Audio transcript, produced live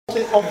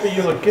offer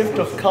you a gift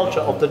of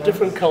culture, of the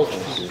different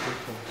cultures,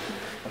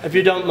 if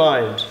you don't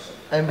mind.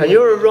 And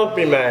you're a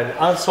rugby man,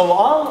 and so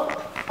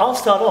I'll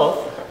start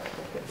off.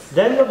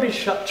 Then there'll be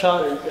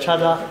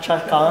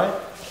Cagatay,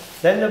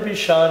 then there'll be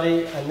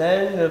Shadi, and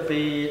then there'll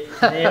be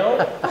Neil.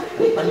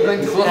 I'm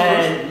going to go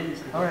and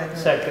Alright.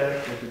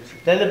 second.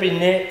 Then there'll be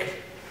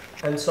Nick.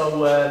 And so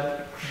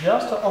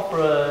just to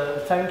offer a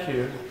thank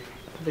you,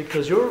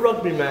 because you're a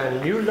rugby man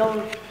and you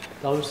love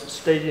those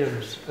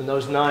stadiums and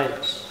those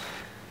nights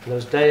and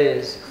those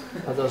days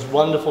and those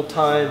wonderful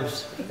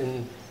times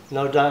in,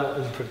 no doubt,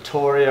 in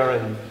Pretoria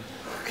and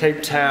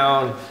Cape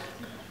Town.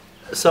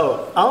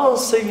 So I'll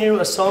sing you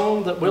a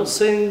song that we'll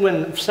sing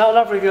when South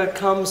Africa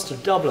comes to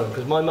Dublin,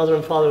 because my mother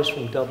and father is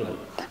from Dublin.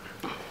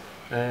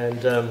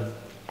 And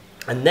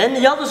then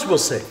the others will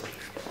sing.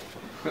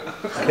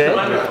 Okay?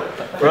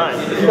 Right.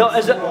 No,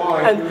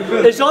 and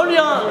it's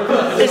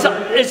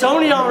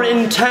only our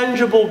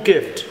intangible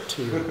gift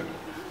to you.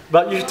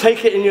 But you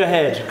take it in your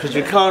head, because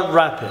you can't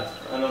rap it.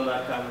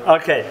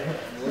 Okay.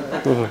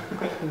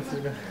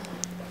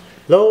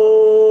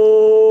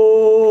 Low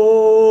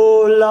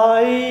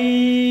lie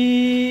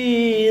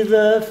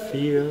the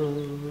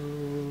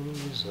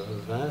fields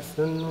of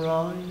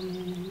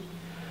Athenry,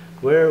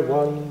 where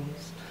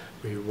once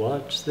we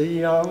watched the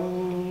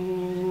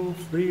young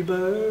free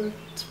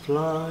birds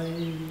fly,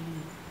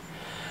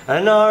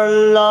 and our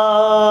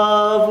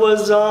love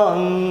was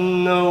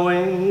on the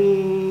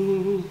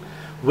wing.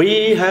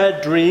 We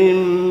had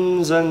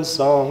dreams and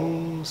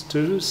songs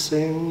to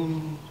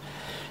sing.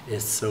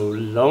 It's so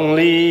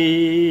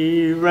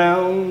lonely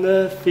round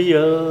the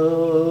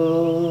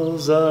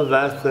fields of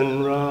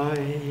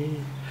Athenry.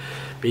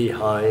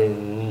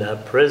 Behind the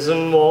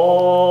prison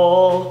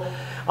wall,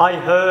 I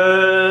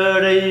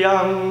heard a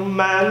young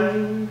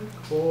man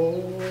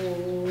calling.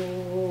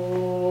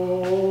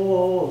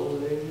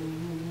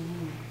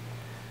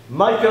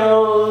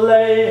 Michael,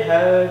 they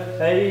have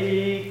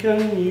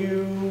taken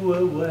you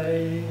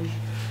away,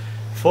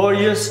 for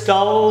you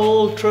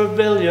stole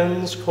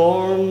Trevillion's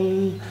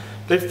corn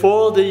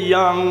before the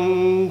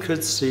young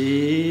could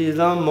see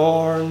the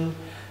morn,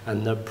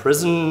 and the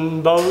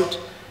prison boat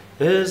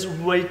is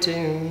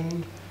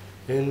waiting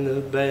in the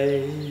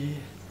bay.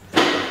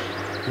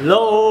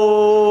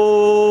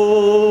 Low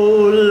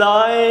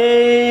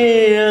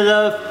lie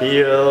the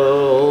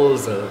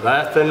fields of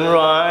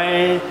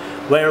Athenry,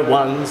 where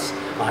once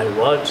I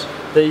watched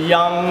the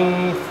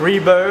young free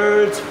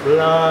birds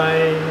fly,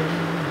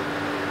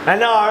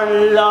 and our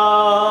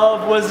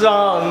love was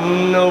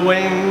on the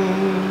wing.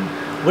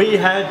 We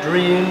had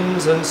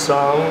dreams and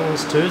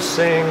songs to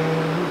sing.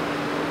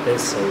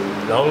 It's so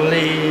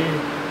lonely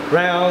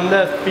round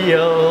the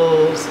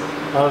fields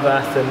of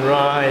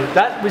Athenry.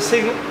 That we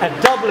sing at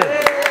Dublin.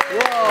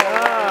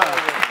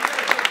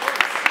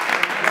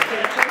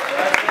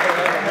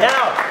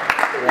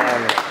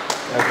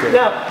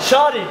 Now,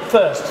 Shadi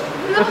first.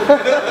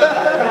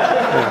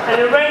 An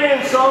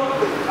Iranian song.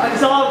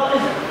 So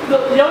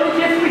the only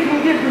gift we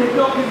can give you is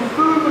not give you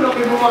food, we're not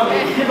giving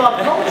money, we give our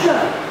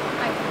culture.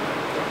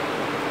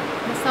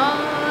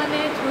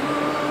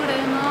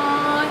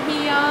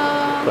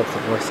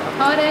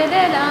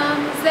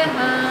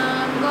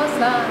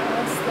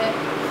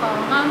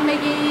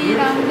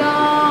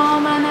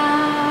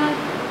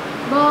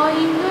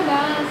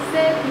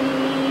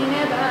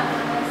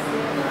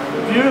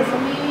 Beautiful.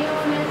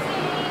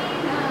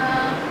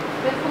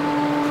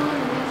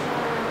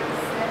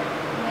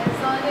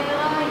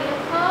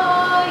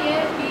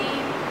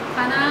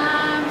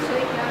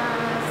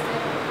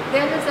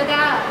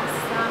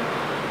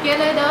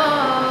 گله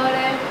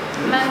داره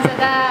من ز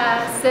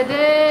دست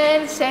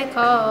دل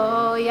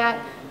شکایت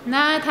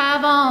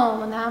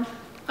نتوانم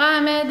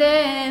غم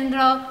دل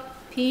را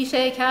پیش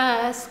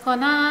کس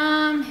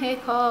کنم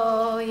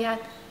حکایت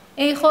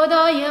ای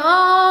خدای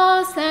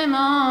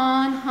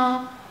آسمان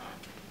ها.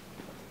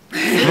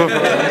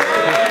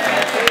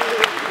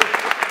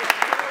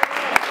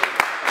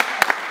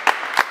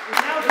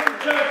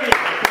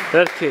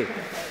 Turkey.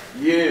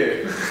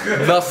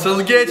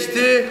 Nasıl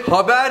geçti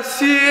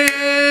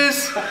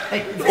habersiz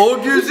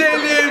o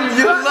güzelim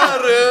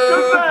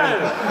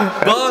yıllarım.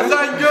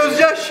 Bazen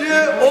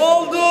gözyaşı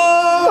oldu,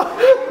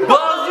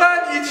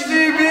 bazen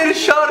içli bir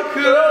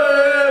şarkı.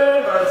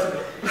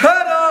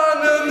 Her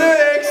anını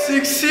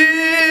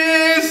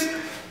eksiksiz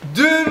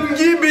dün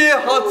gibi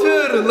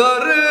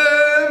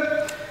hatırlarım.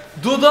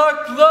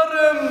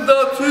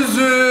 Dudaklarımda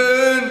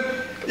tüzün,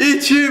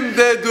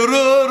 İçimde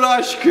durur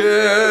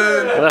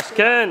aşkın.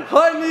 Aşkın.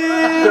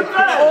 Hani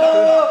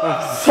o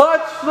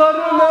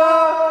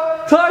saçlarına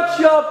taç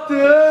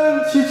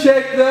yaptığın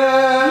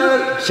çiçekler.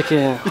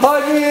 Şeker.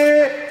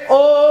 Hani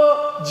o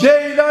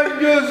ceylan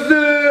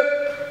gözlü.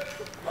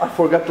 I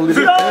forgot the lyrics.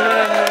 Now,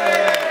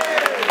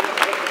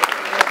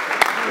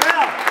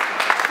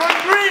 from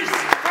Greece,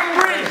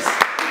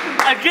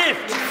 a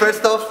gift.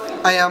 First off,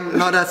 I am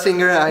not a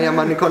singer, I am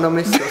an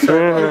economist. So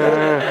sorry.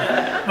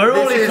 We're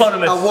all This is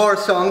economists. a war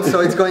song, so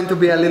it's going to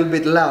be a little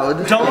bit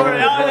loud. Don't worry,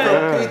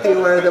 From Crete,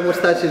 where the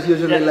mustache is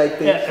usually like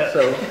this.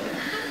 So,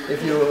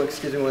 If you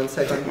excuse me 1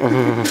 second.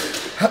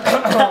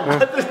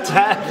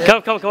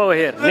 Come over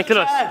here.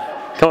 Nicholas,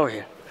 come over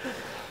here.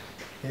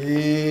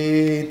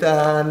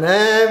 Ήτανε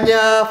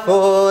μια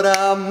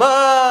φορά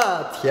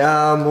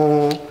μάτια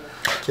μου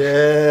και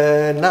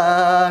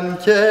έναν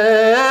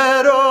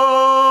καιρό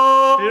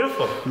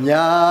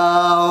μια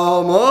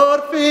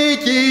όμορφη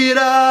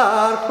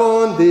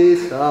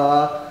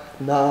κυράρχοντισσα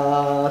να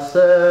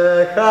σε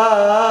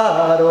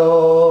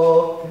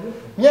χαρώ.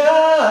 Μια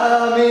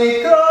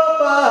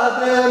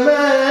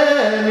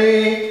μικροπαντρεμένη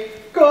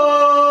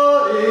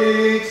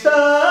κόρη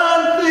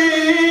ξανθή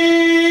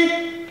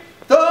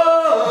τον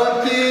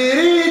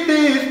Κύρι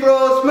της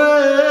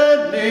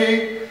προσμένει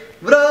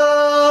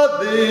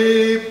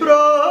βράδυ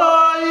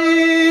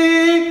πρωί.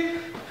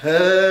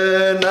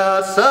 Ένα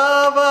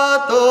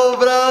Σάββατο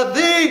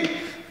βράδυ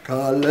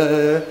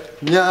καλέ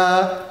μια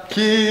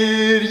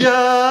Κυριακή.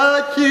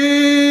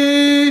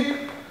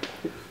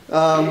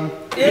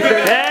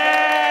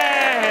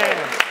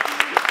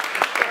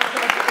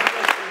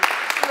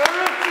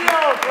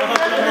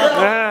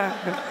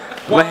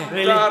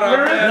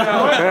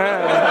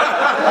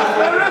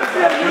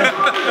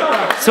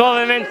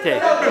 Suavemente.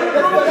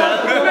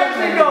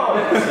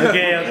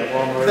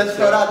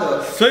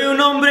 Soy un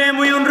hombre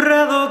muy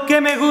honrado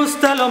que me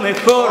gusta lo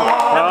mejor. A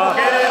las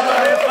mujeres no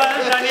me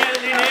falta ni el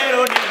dinero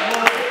ni el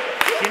amor.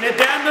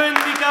 Jineteando en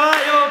mi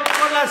caballo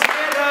por la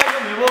sierra yo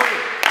me voy.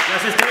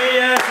 Las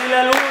estrellas y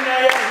la luna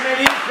ellas me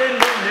dicen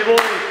dónde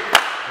voy.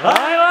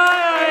 ¡Ay,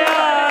 ay,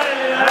 ay,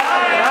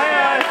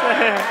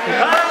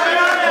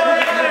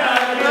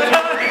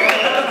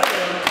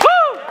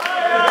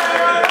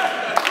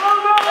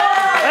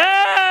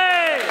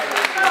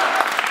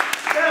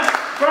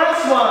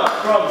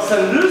 From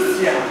St.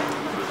 Lucia.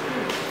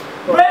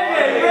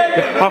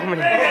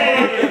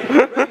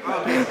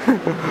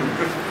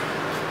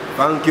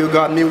 Thank you,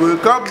 God. Me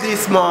woke up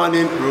this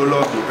morning, roll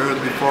up the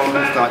earth before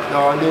me start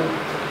dawning.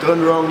 Turn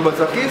round, but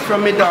a kiss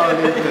from me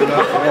darling. Tell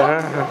us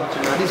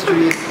touching on the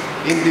street.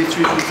 In the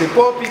street, we say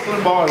poor people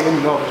balling.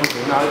 No,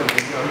 children are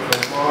living young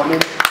from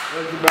morning.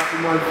 Well, the black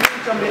man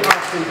preach and me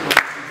asking for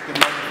the system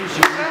of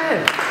fishing.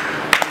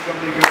 Pick up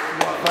the girls who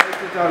are fight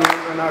it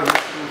along and I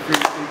reach to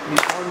free simply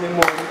on the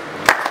morning.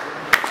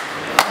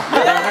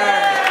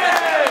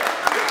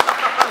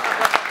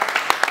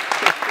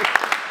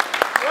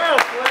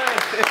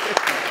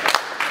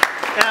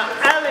 Now,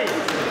 Ali,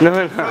 no.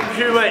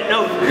 Kuwait, no,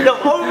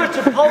 over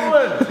to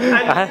Poland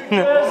and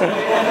New Jersey.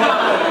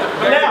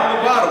 Now,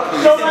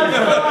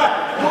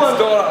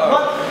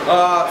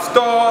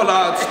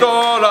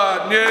 Sto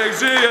lat, niech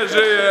żyje,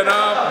 żyje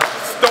nam.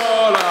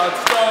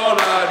 100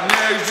 lat,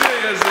 niech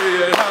żyje,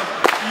 żyje nam.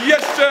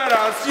 Jeszcze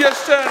raz,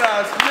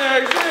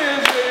 niech żyje,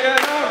 żyje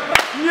nam.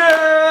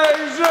 Niech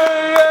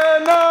żyje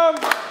nam.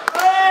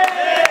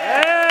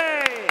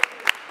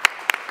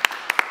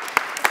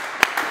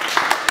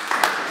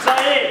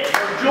 Saeed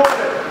from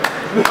Jordan.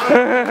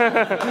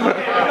 Okay,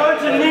 we're going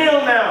to Neil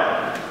now.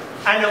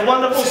 And a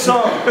wonderful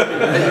song.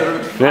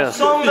 A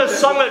song that's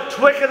sung at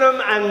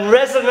Twickenham and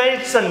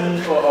resonates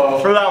and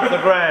throughout the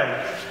Grand.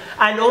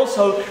 And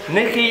also,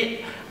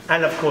 Nikki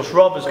and of course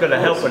Rob is going to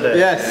help with it.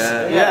 Yes,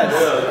 yes.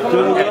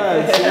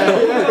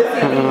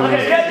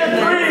 Okay, get the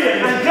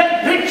three and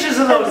get pictures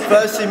of those.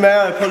 Firstly, may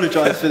I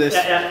apologise for this?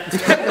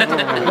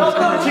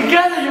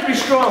 Together you'll be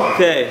strong.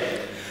 Okay.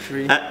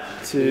 3,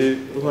 2,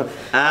 1.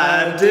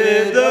 And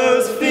did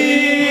those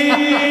feet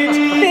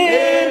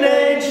in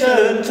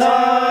ancient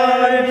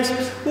times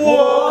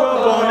walk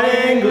upon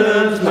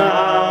England's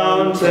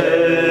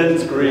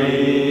mountains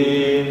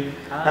green?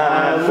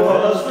 And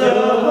was the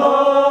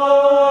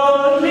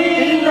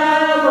holy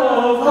Lamb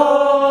of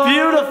God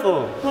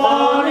Beautiful.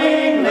 on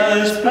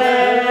England's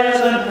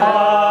pleasant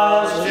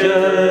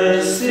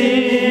pastures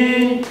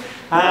seen?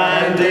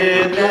 And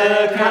did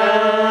the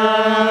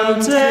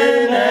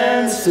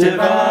countenance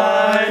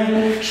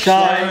divine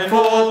shine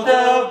forth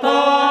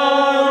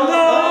upon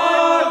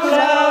the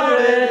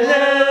clouded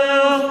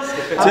hill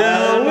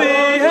till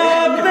we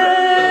have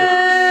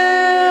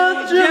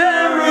built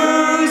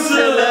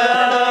Jerusalem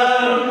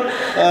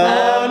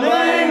on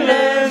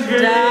England's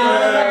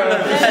ground?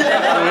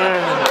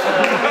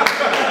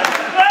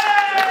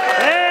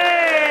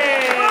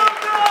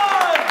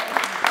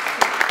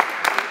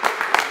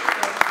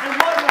 And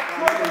what a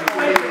perfect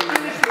way to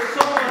finish the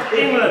song of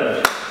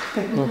England.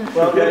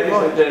 Well, ladies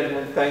and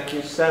gentlemen, thank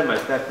you so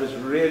much. That was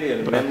really a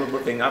memorable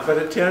thing. I've got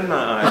a tear in my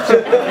eyes.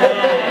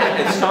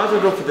 It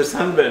started off with the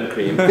sunburn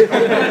cream, but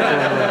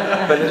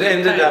it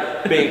ended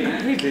up being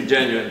completely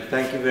genuine.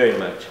 Thank you very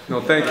much.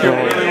 No, thank you.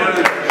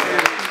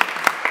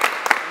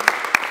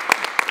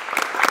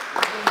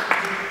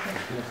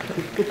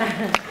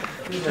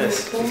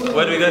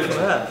 Where do we go from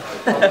there?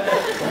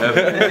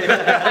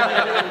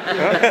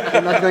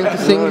 I'm not going to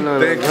sing.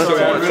 Thanks so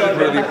much.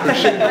 Really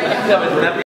appreciate it.